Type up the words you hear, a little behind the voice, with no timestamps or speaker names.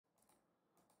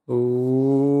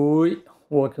Oi,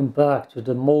 welcome back to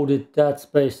the modded Dead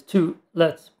Space 2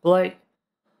 Let's Play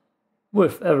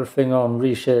with everything on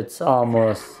Reshade's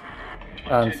armors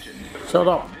and shut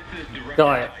up,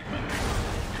 guy.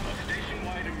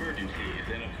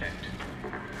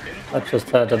 I just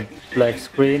had a black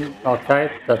screen, okay,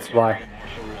 that's why.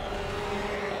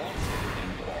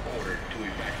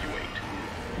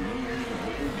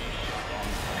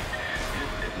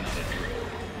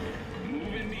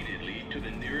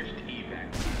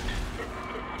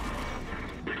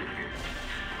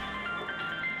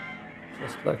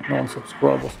 Just like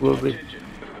non-subscribers will be.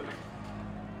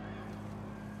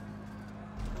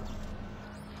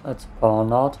 That's a power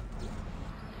nod.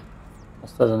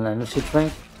 Was that an energy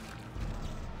drink?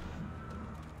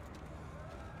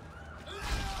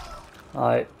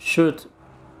 I should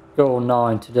go now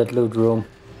into that loot room.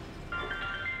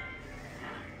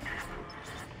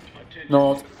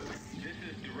 Not.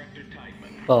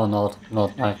 Oh,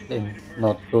 not actually.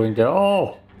 Not going there.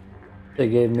 Oh! They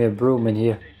gave me a broom in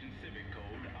here.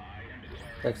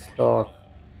 Texlog,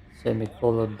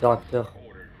 semicolon, doctor.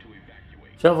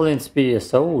 Javelin spear,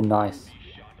 so nice.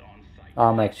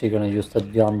 I'm actually gonna use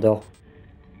that gun though.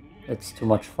 It's too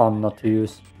much fun not to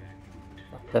use.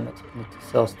 God damn it, I need to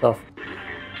sell stuff.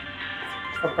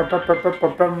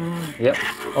 Yep,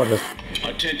 oh this.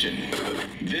 Attention,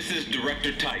 this is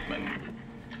Director Teichman.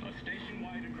 A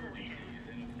station-wide emergency is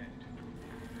in effect.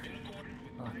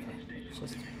 Okay,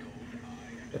 just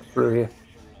get through here.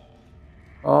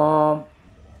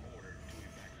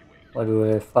 Why do we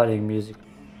have fighting music?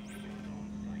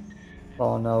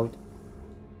 Oh no.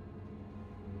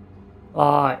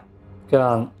 I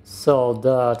can sell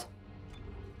that.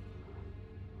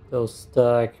 Those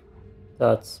stack.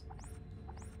 That's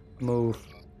move.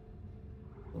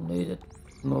 Don't need it.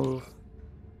 Move.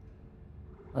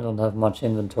 I don't have much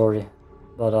inventory,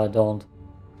 but I don't.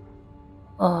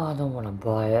 Oh, I don't want to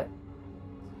buy it.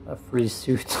 A free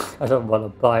suit. I don't want to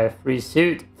buy a free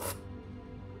suit.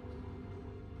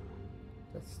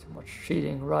 That's too much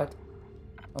cheating, right?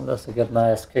 Unless I get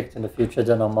my ass kicked in the future,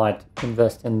 then I might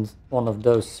invest in one of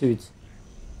those suits.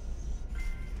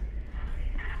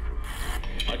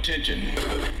 Attention,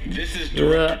 this is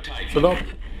Director Teichman. Shut up.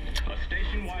 A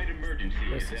station-wide emergency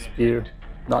There's is a in spear. effect.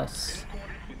 Nice.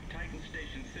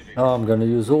 Now I'm gonna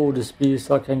use all the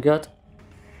spears I can get.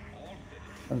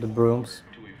 And the brooms.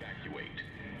 To evacuate.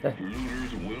 Okay.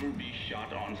 Looters will be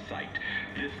shot on sight.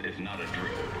 This is not a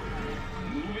drill.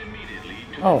 Move immediately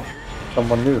to Oh,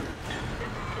 someone new.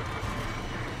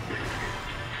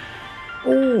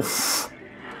 Oof!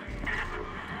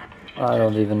 I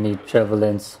don't even need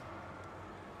javelins.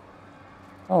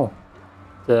 Oh,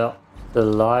 they're still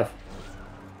alive.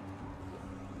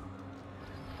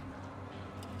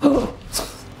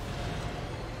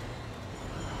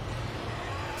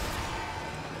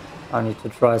 I need to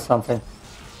try something.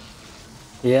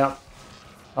 Yeah.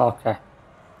 Okay.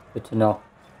 Good to know.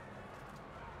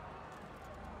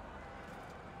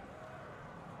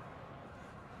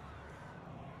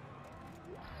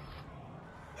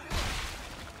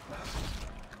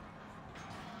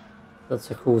 That's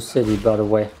a cool city, by the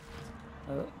way.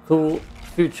 A cool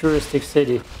futuristic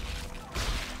city.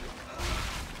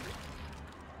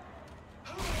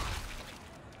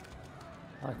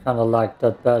 I kinda like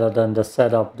that better than the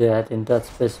setup they had in Dead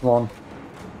Space 1.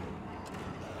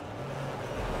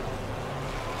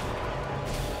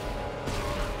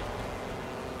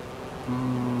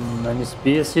 Any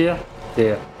spears here?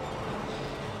 There.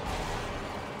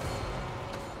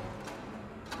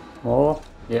 More?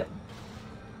 Yeah.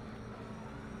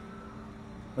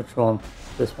 Which one?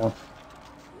 This one.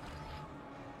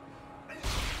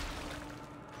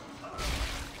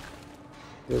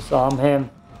 Disarm him.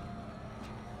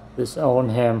 Disown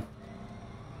him.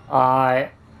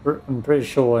 I'm pretty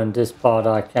sure in this part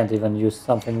I can't even use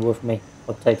something with me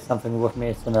or take something with me.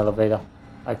 It's an elevator.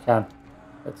 I can.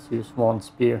 Let's use one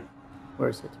spear. Where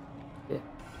is it? Yeah.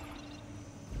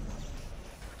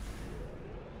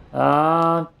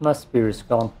 And my spear is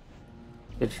gone.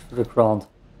 Pitch to the ground.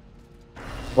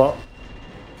 Well,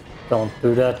 don't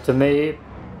do that to me.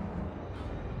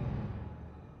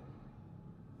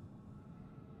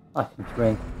 I can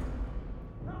drink.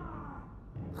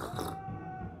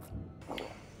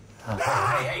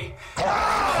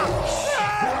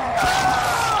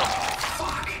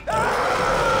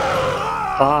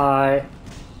 Bye.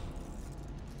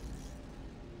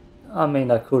 I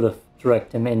mean, I could have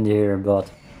dragged him in here,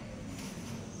 but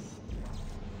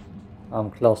I'm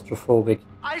claustrophobic.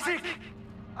 Isaac!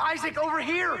 Isaac, over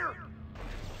here!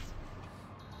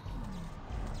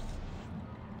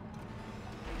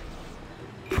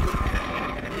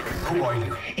 Who are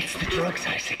you? It's the drugs,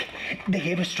 Isaac. They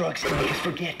gave us drugs to make us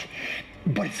forget.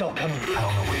 But it's all coming. I don't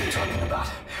know what you're talking about.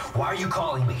 Why are you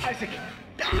calling me? Isaac!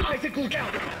 Isaac, look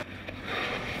out!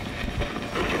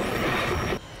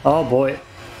 Oh boy.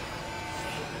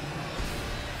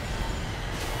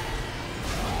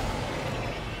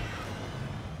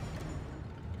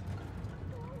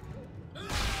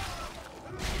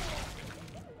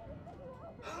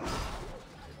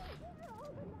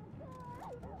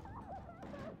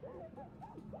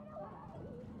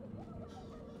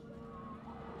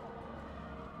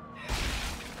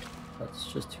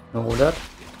 Let's just ignore that.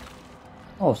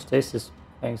 Oh, stasis.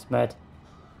 Thanks, Matt.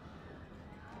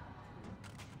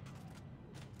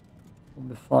 It'll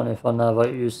be fun if I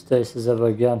never use stasis ever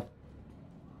again.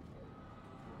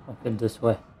 Okay, this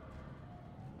way.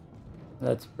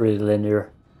 That's pretty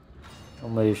linear.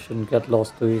 Normally you shouldn't get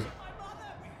lost too easy.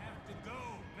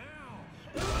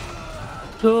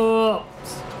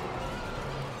 Oops.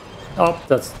 Oh,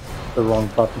 that's the wrong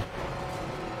button.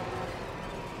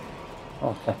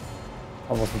 Okay.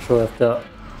 I wasn't sure if there's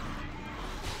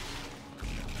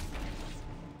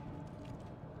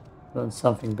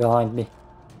something behind me.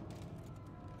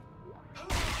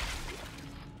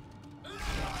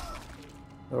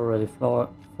 They're already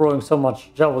throwing so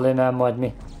much javelin ammo at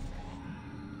me.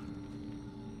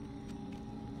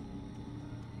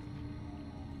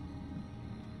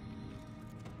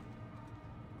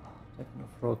 They're gonna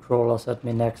throw crawlers at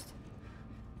me next.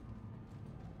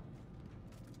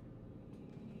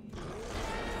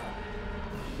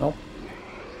 Nope.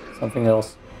 Something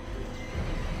else.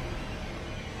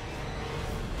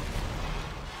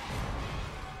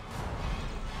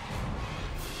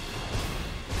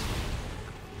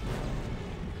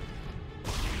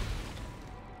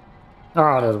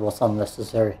 Ah, that was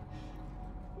unnecessary.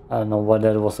 I don't know why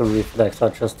that was a reflex I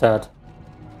just had.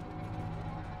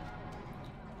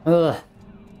 Ugh.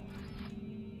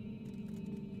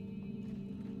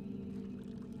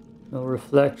 No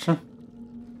reflection.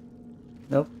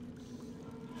 Nope.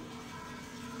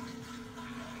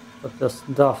 But there's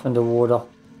stuff in the water.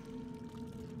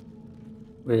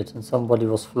 Wait, and somebody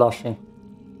was flushing.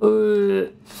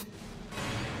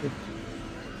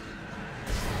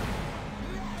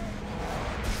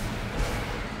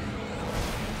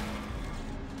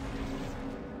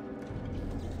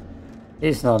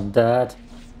 He's not dead.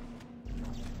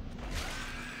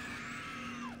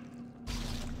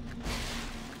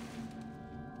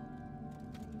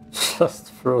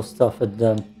 Just throw stuff at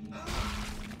them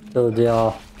till they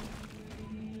are.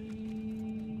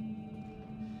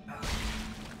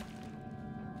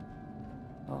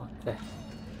 Okay.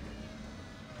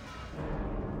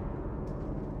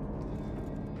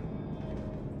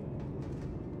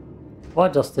 Why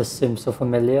does this seem so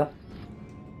familiar?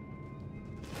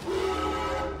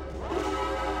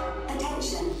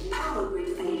 Attention, power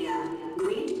grid failure.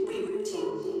 Grid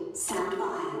rerouting. Stand by.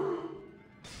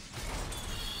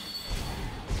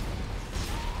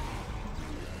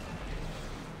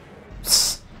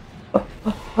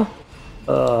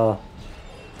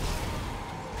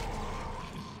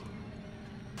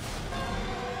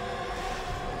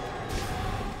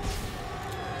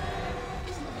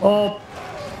 Oh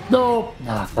no!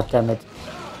 Ah, god damn it!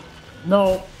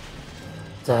 No!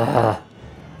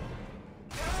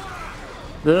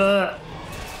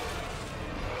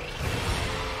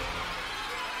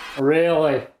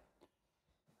 Really?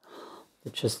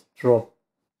 It just dropped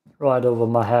right over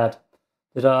my head.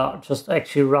 Did I just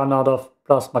actually run out of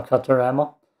plasma cutter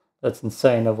ammo? That's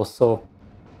insane. I was so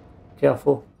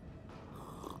careful.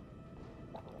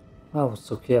 I was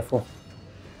so careful.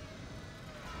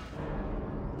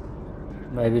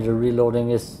 Maybe the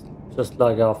reloading is just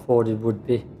like I thought it would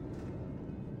be.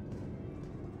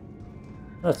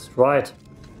 That's right.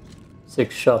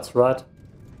 6 shots, right?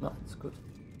 No, it's good.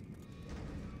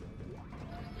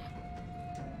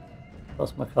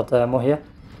 Plasma cutter ammo here.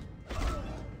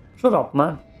 Shut up,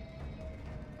 man.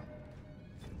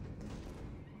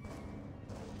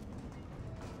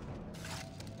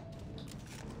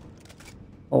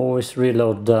 Always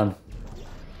reload done.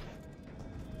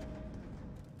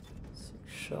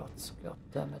 6 shots, god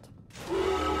damn it.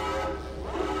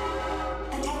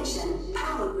 Attention,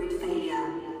 power grid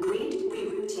failure. Grid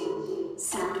rerouting.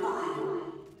 Stand by.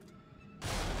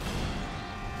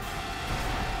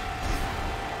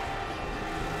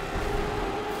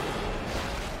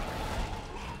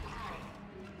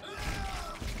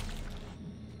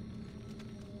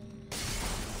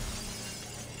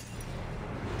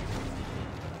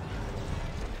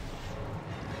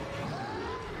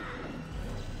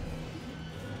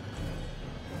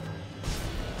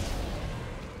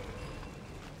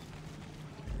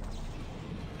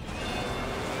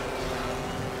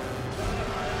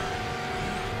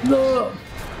 No!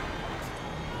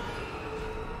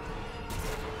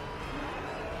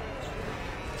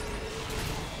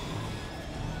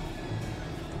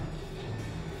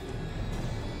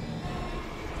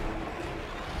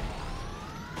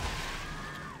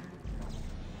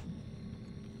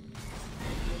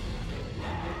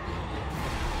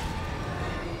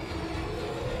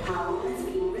 Power has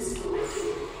been restored.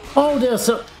 Oh, there's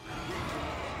a...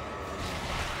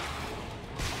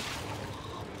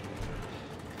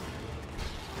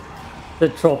 They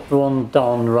dropped one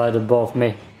down right above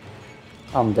me.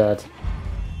 I'm dead.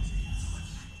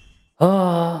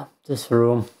 Ah, this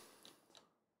room.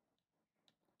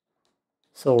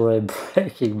 It's already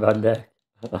breaking my neck.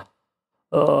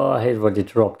 Oh, I hate when they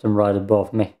dropped them right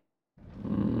above me.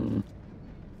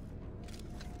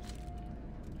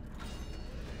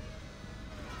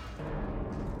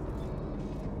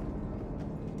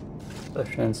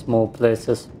 Especially in small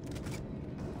places.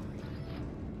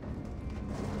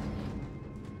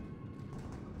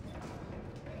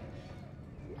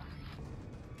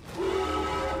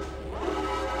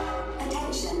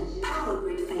 Attention, power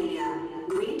grid failure.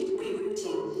 Grid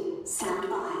rerouting. Stand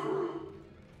by.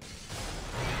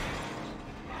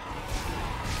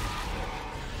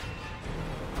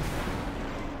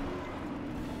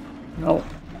 No.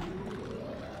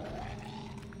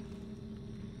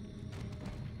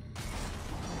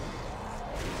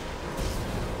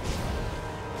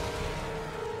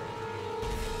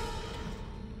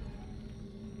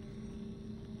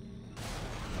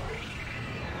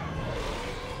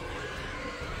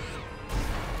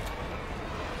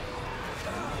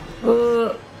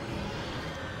 Uh.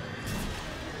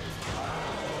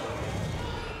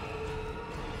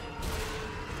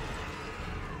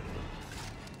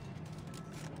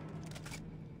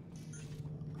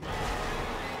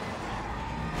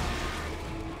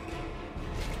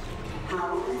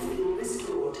 Power has been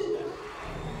restored.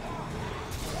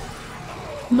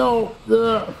 No.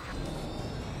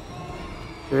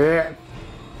 Yeah.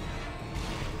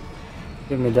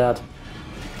 Give me that.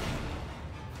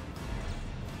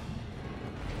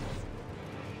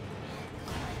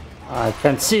 I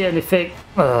can't see anything.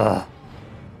 Ugh.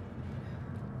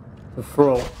 To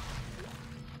throw.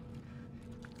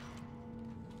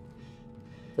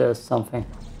 There's something.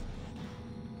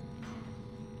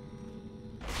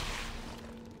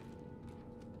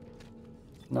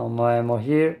 No more ammo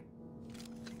here.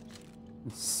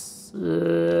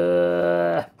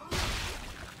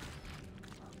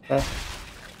 Okay.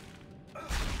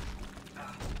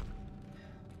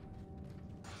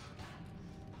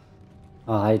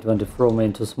 I hate when they throw me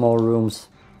into small rooms.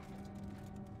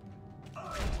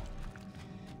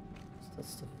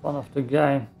 That's the fun of the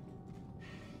game.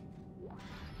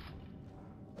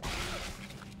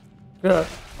 Get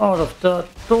out of that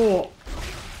door!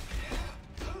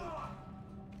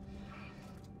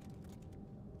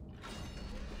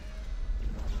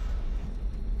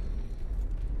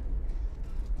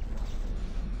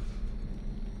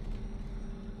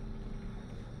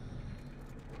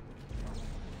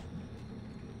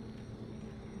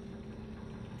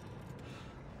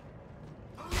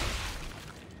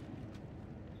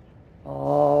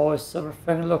 Oh, is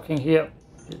everything looking here?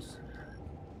 Yes.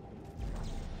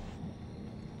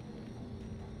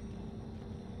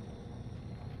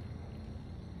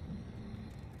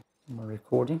 Am I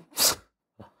recording?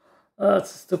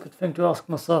 That's a stupid thing to ask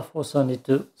myself. Also, I need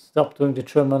to stop doing the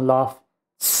German laugh.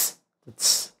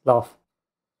 That's laugh.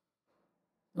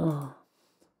 Oh,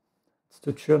 it's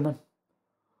too German.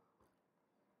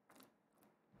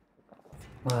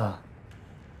 Ah.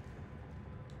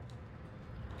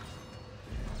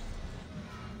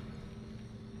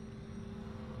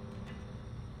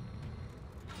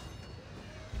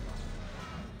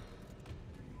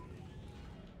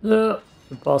 Yeah,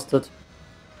 you bastard.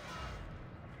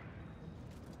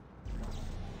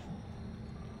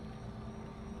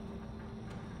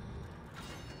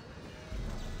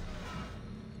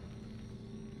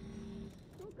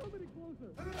 Don't come any closer.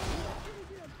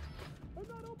 I'm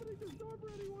not opening this door for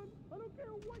anyone. I don't care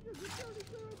what your security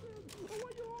clearance is or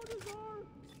what your orders are.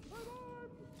 I'm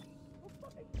armed. I'll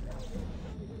fucking kill you if you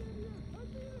try to get in here. I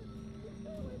mean it. You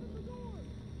can't leave at the door.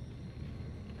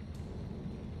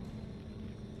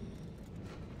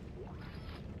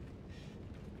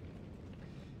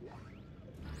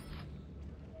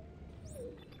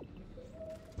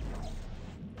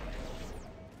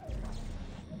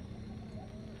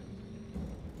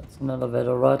 That's an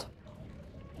elevator, right?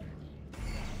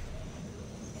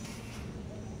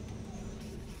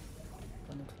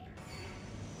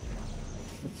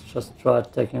 Let's just try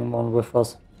taking one with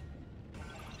us.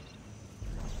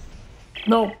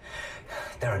 No!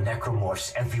 There are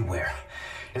necromorphs everywhere.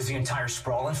 Is the entire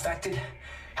sprawl infected?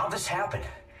 How'd this happen?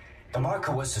 The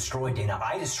marker was destroyed, Dana.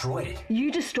 I destroyed it.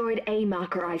 You destroyed a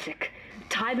marker, Isaac.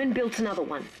 Tiedemann built another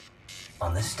one.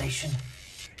 On this station?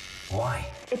 Why?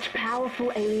 It's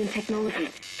powerful alien technology.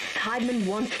 Tiedemann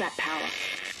wants that power.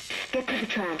 Get to the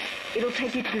tram. It'll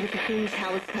take you to the Cassini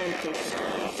Towers tram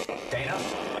station. Dana?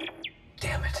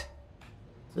 Damn it.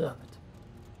 Damn it.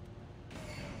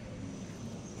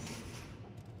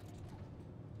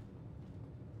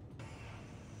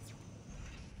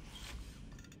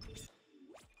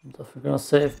 I'm definitely gonna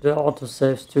save the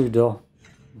autosaves too though.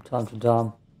 From time to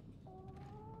time.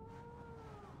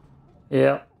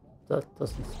 Yeah, that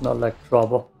doesn't smell like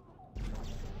trouble.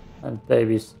 And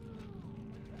babies.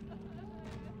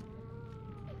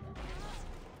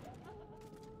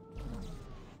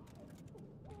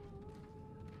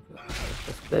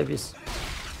 Just babies.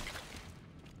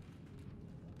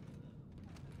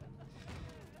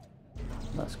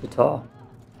 Nice guitar.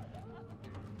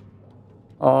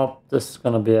 Oh, this is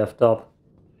gonna be effed up.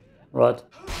 Right.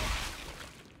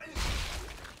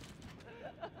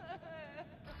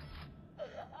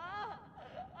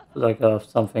 Like I have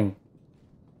something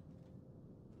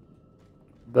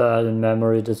bad in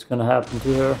memory that's gonna happen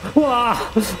to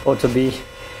her. Or to be.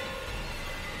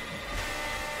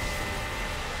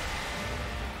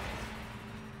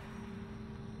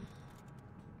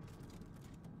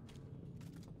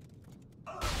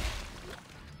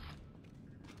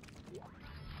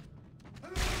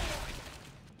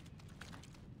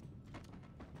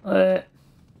 I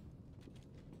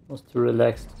was too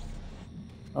relaxed.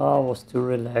 I was too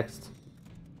relaxed.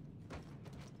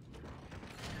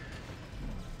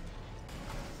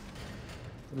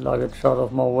 The luggage out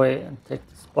of my way and take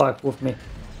the spike with me.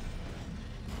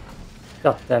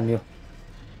 God damn you.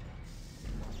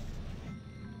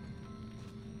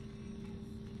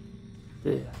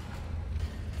 Dear.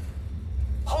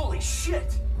 Holy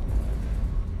shit!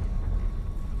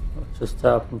 What just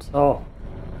happened? Oh.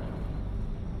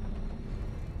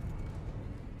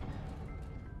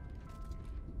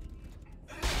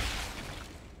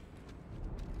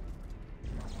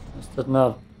 Is that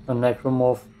not a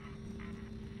necromorph?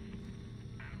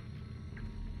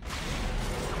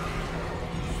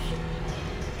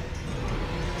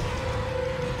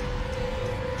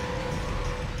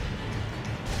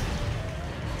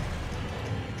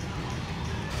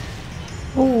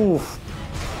 Oof.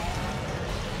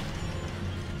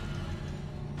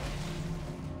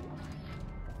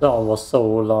 That was so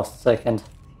last second.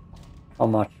 How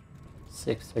much?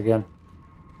 6 again.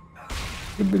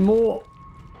 Could be more.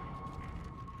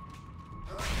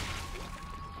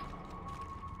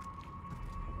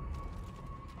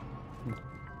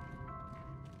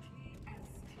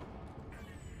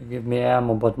 Give me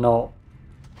ammo, but no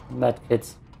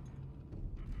medkits.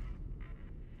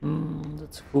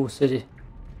 That's a cool city.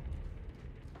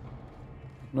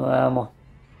 No ammo.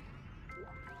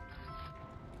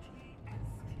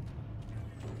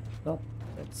 Oh,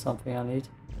 that's something I need.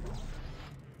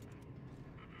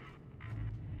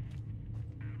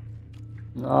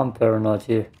 No, I'm paranoid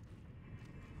here.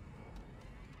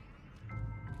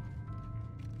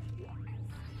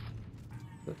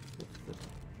 Good, good, good.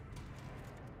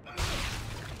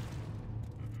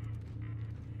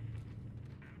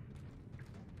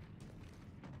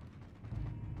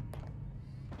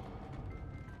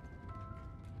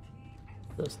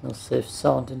 There's no safe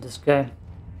sound in this game.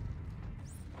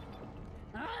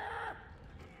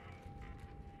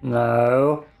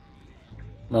 No.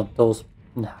 Not those.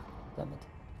 No, damn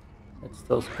it. It's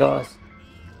those guys.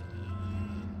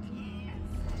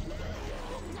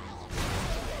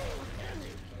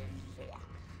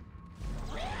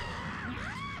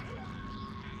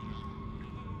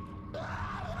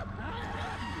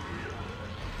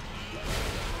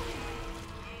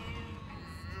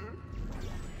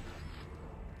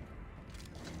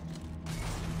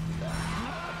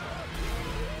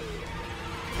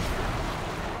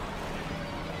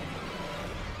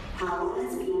 Power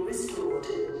has been restored.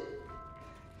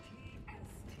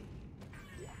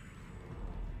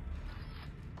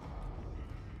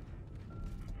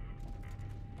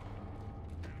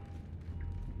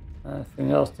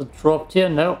 Anything else that dropped here?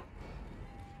 No.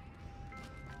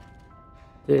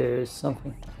 There is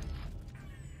something.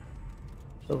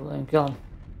 Shoveling gun.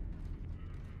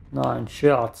 9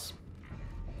 shots.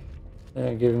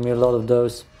 They're giving me a lot of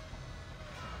those.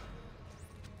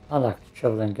 I like the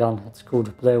traveling gun, it's cool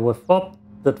to play with. Oh,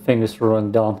 that thing is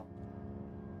rolling down.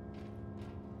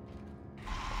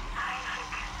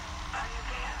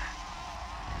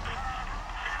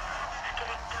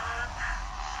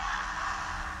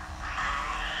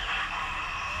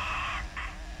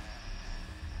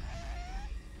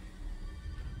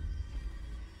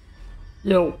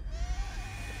 Yo.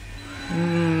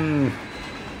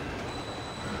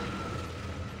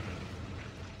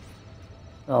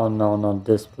 Oh no, not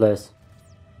this place.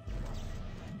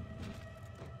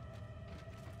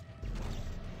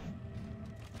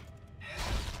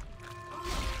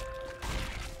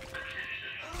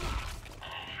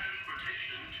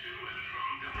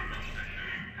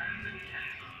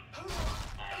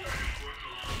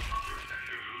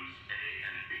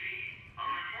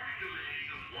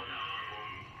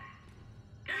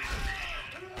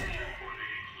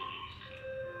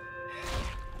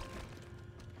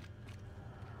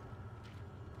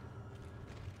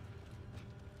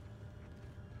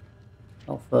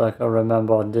 I feel like I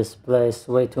remember this place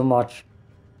way too much.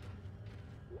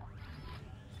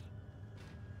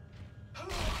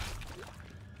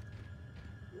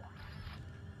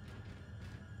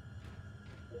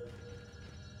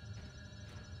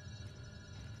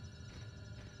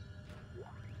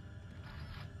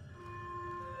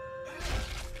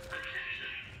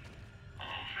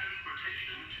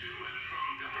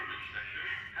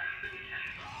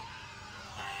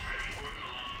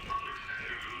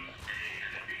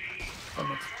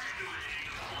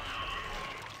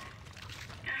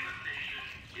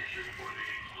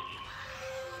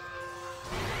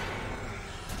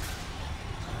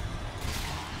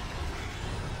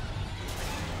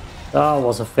 That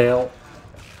was a fail.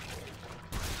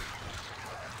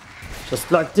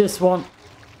 Just like this one.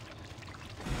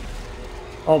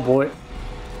 Oh boy.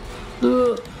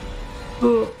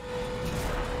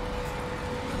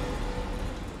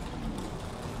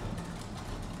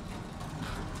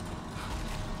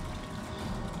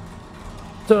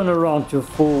 Turn around, you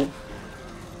fool.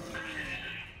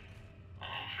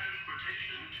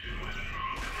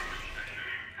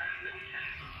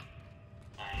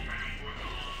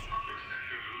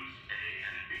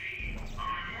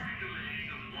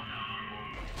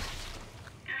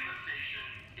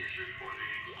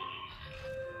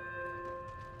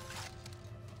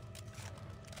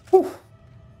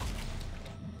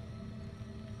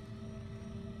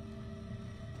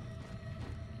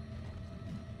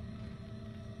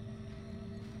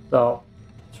 So,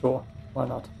 sure, why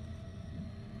not?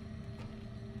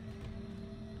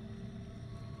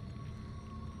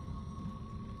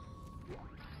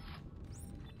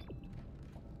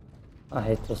 I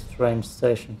hate this train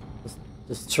station,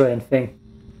 this train thing.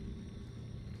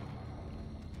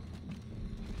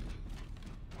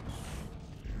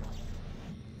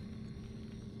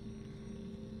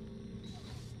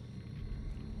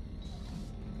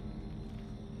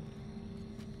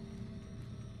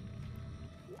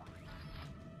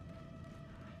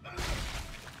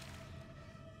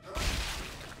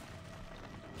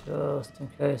 Just in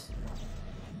case.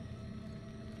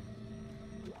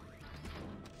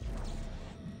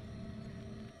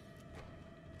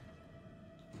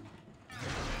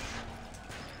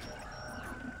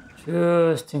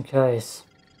 Just in case.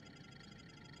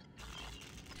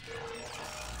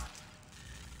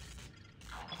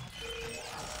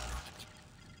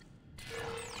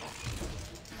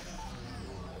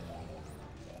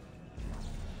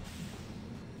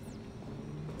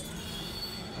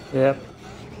 Yep.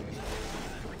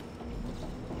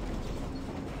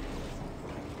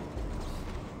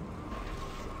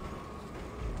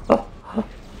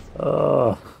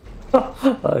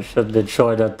 I shouldn't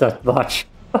enjoy that much.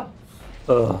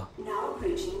 Now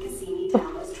approaching Cassini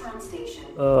Towers tram station.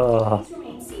 Please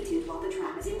remain seated while the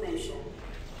tram is in motion.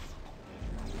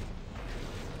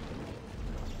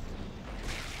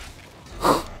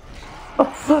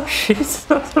 Jesus.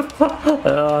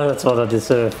 Oh, that's what I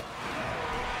deserve.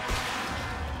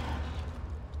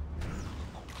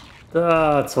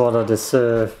 That's what I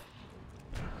deserve.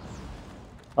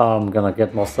 I'm gonna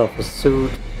get myself a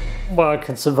suit where I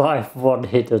can survive one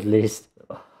hit at least.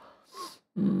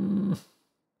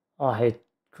 I hate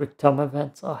quick time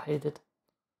events. I hate it.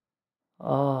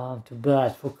 Oh, I'm too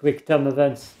bad for quick time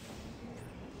events.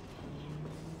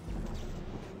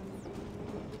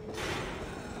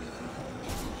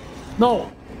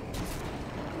 No!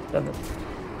 Damn it.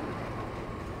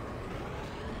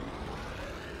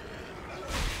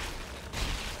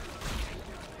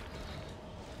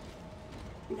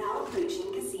 Now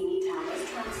approaching Cassini Towers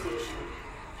tram station.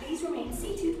 Please remain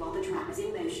seated while the tram is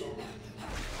in motion.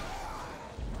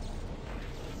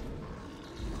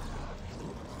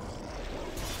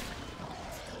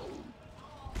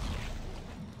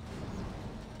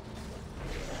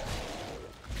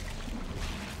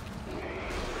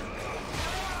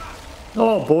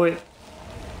 Oh boy.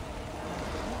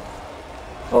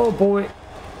 Oh boy.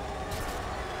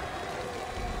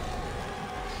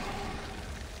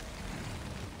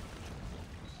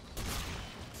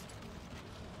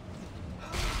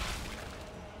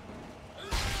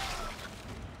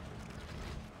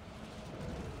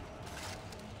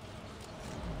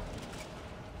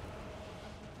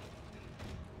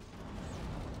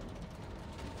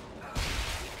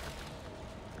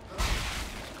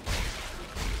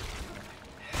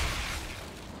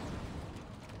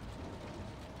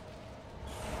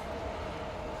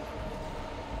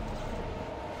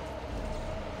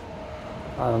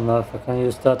 I don't know if I can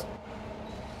use that.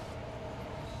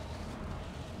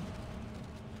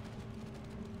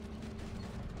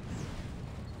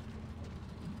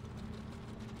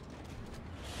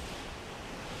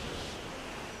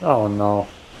 Oh no.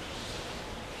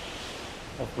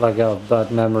 I feel like I have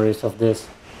bad memories of this.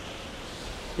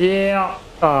 Yeah!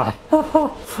 Ah.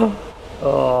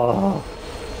 Oh,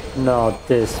 not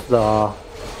this far.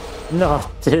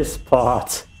 Not this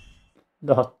part.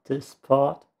 Not this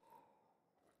part.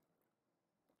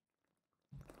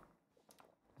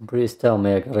 Please tell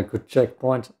me I got a good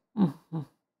checkpoint.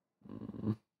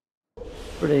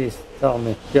 Please tell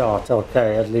me. God,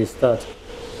 okay, at least that.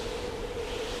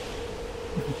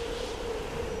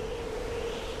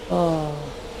 Oh.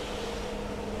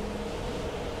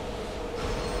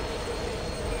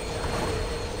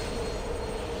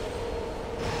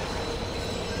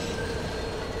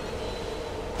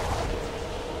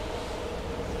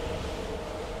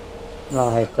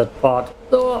 I hate that part.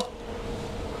 Oh.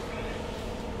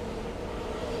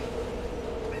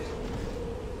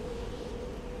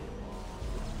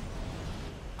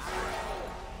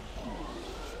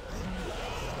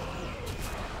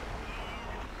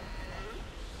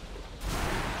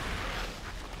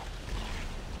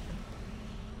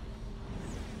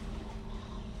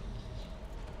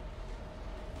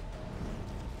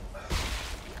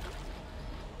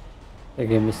 They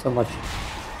gave me so much.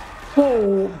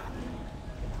 Whoa!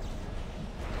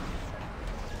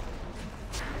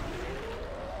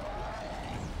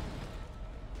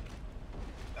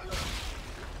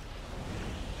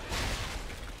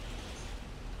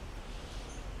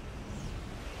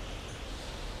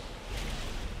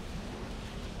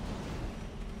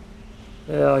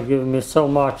 They are giving me so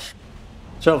much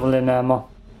javelin ammo.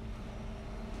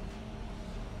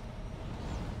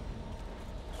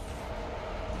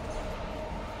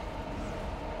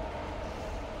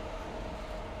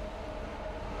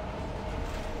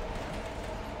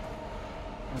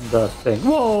 That thing.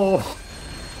 Whoa!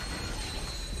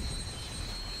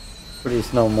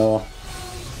 Please, no more.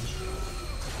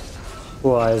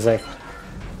 Poor Isaac.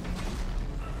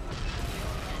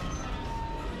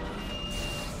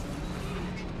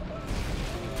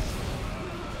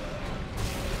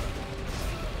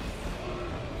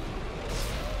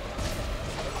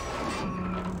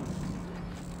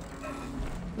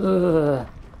 Ugh.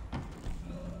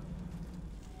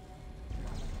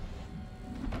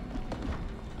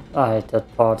 I hate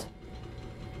that part.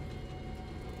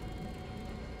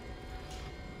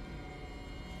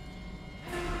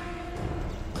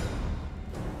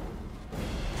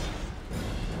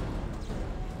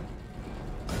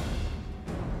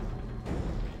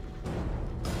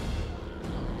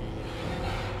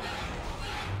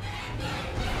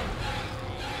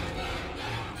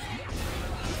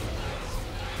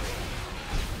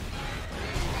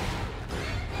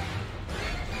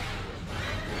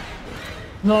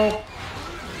 No.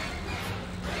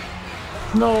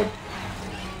 No.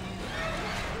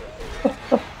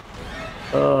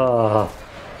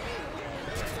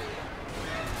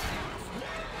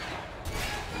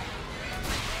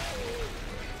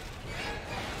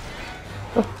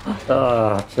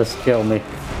 Just kill me.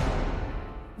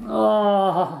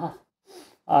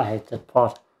 I hate that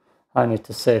part. I need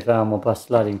to save ammo by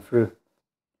sliding through.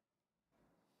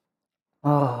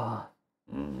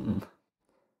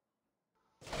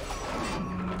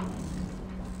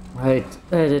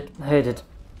 Hate it.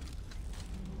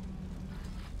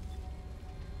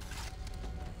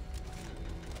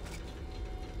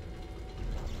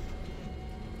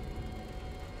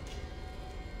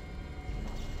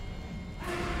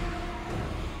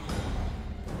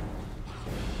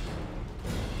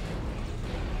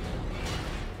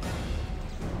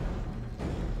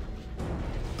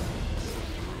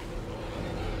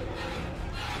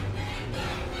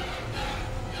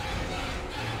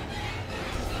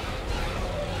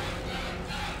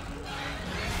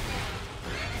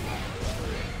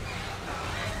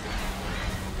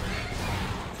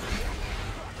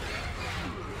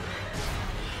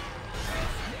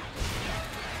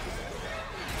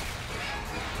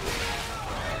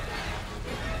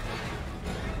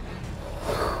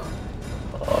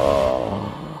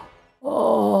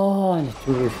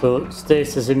 To refill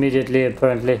stasis immediately,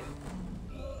 apparently.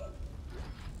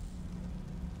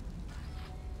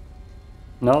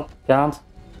 Nope, can't.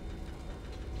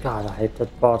 God, I hate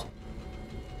that part.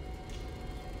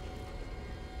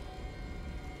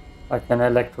 I can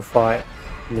electrify.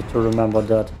 Need to remember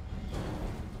that.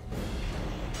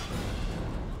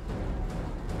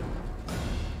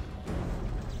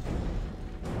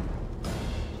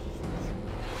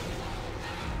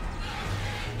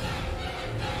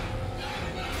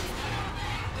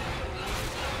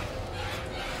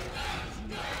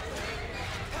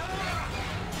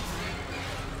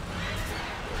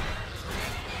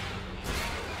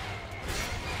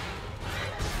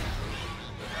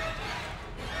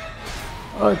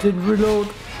 I didn't reload.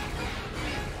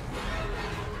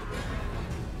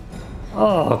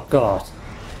 Oh god.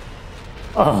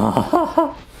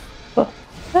 Oh.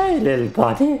 Hey little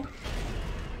buddy.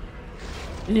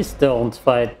 Please don't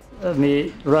fight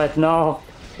me right now.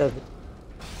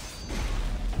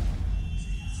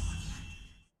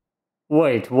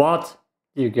 Wait, what?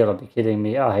 You gotta be kidding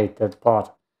me. I hate that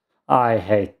part. I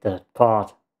hate that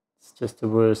part. It's just the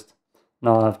worst.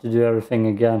 Now I have to do everything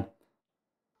again.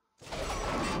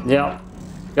 Yeah.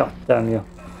 God damn you.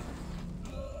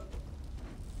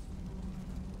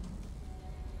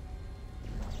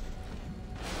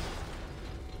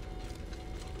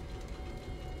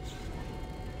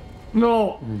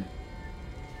 No!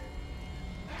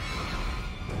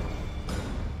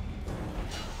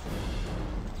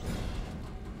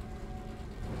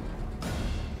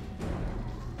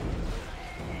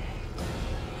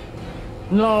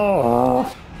 No!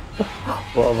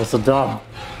 What was so dumb?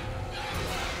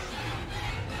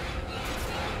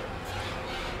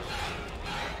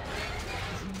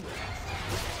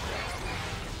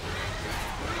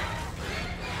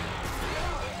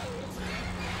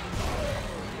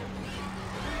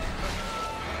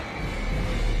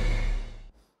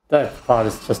 That part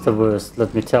is just the worst,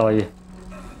 let me tell you.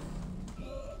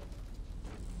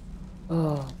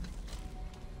 Oh.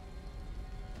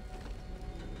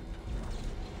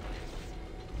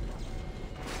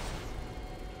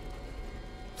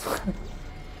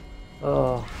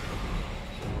 Oh.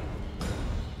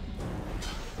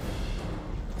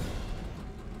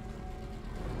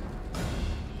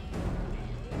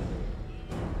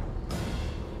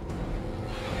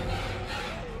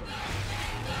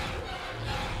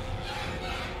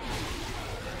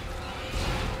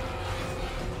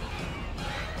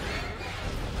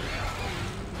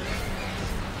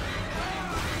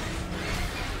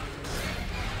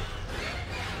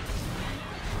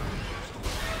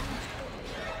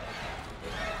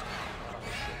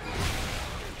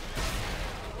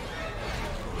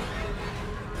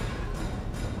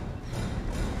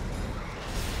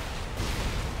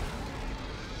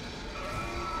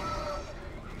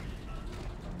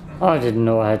 I didn't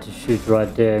know I had to shoot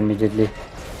right there immediately.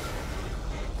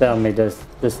 Tell me this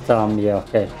time, yeah,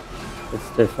 okay. It's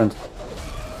different.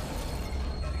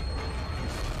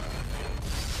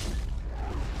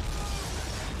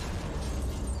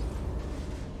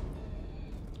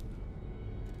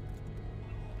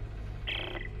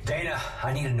 Dana,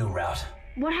 I need a new route.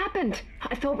 What happened?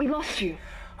 I thought we lost you.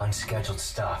 Unscheduled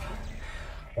stop.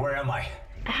 Where am I?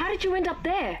 How did you end up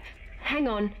there? Hang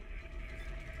on.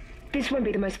 This won't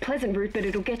be the most pleasant route, but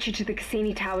it'll get you to the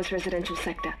Cassini Towers residential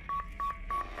sector.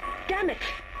 Damn it!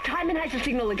 Timon has your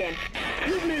signal again.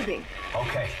 Keep moving.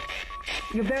 Okay.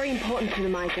 You're very important to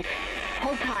them, Isaac.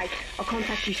 Hold tight. I'll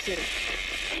contact you soon.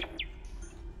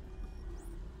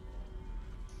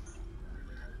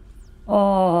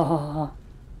 Oh.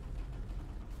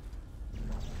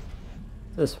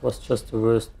 This was just the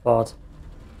worst part.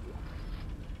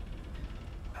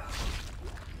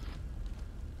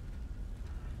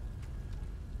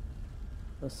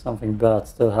 There's something bad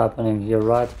still happening here,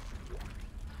 right?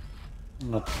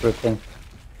 I'm not tripping.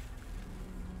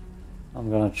 I'm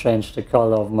gonna change the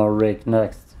color of my rig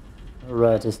next.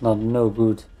 Red is not no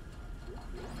good.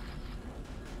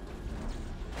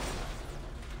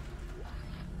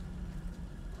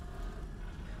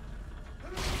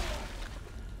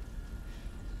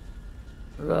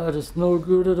 Red is no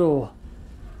good at all.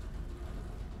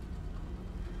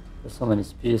 There's so many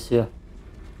spears here.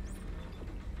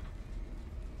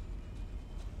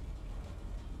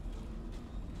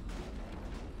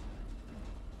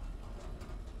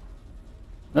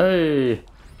 Hey!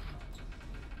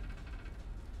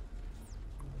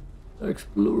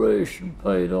 Exploration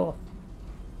paid off.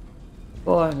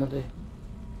 Finally.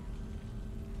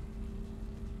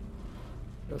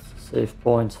 That's a save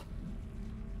point.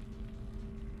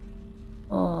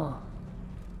 Ah.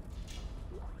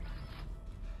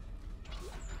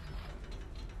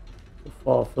 So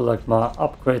far I feel like my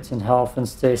upgrades in health and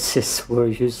stasis were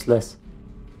useless.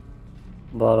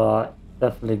 But I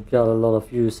definitely got a lot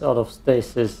of use out of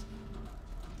stasis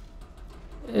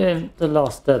in the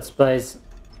last Dead Space.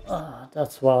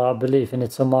 That's why I believe in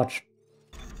it so much.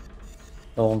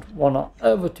 Don't wanna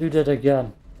ever do that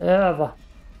again. Ever.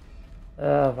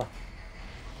 Ever.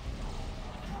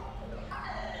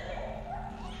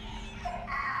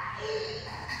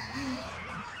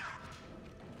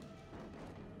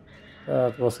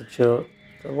 That was a chill.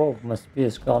 Whoa, my spear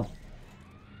is gone.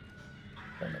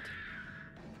 Damn it.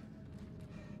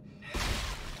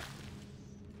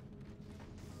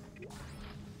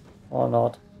 Or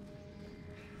not.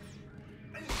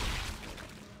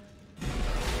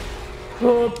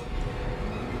 Oh.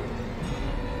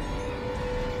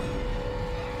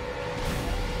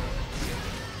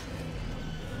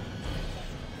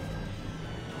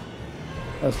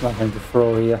 There's nothing to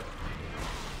throw here.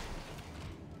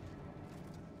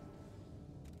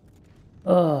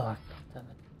 Oh, God damn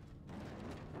it.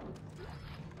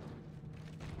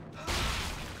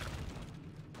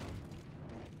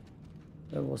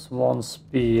 There was one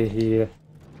spear here.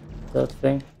 That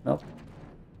thing? Nope.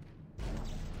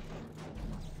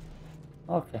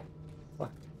 Okay.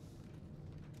 Fuck.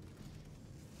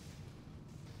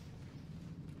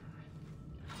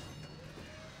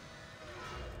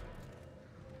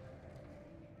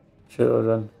 Sure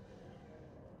then.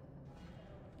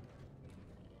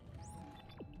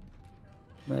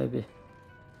 Maybe.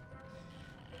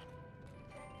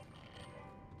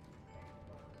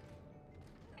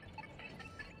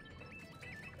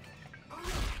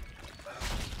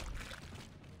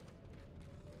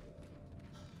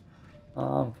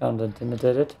 I'm kinda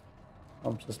intimidated.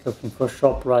 I'm just looking for a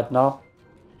shop right now.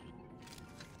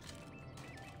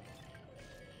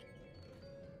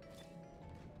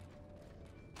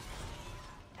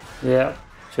 Yeah,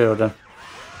 sure then.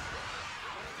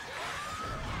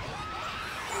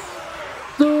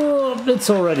 Oh, it's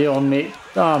already on me.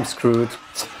 I'm screwed.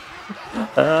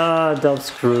 I'm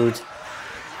screwed.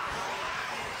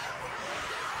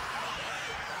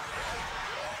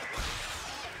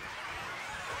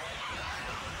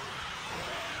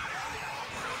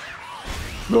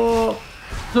 No,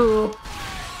 no.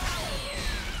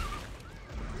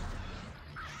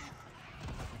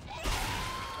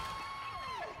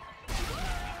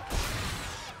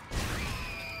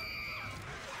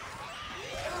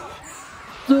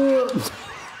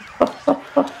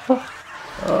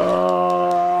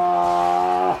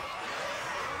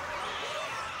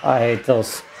 I hate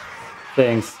those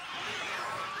things.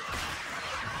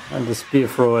 And the spear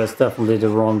thrower is definitely the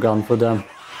wrong gun for them.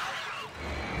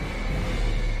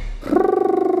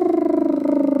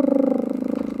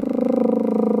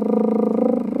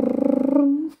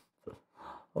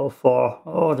 Oh, far.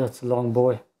 Oh, that's a long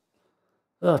boy.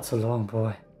 That's a long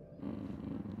boy.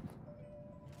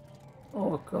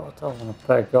 Oh God, I want to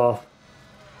back off.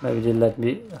 Maybe they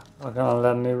are gonna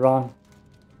let me run.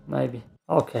 Maybe.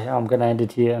 Okay, I'm gonna end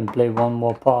it here and play one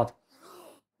more part.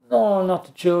 No, not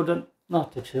the children.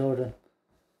 Not the children.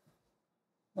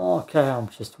 Okay, I'm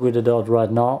just weirded out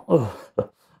right now.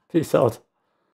 Peace out.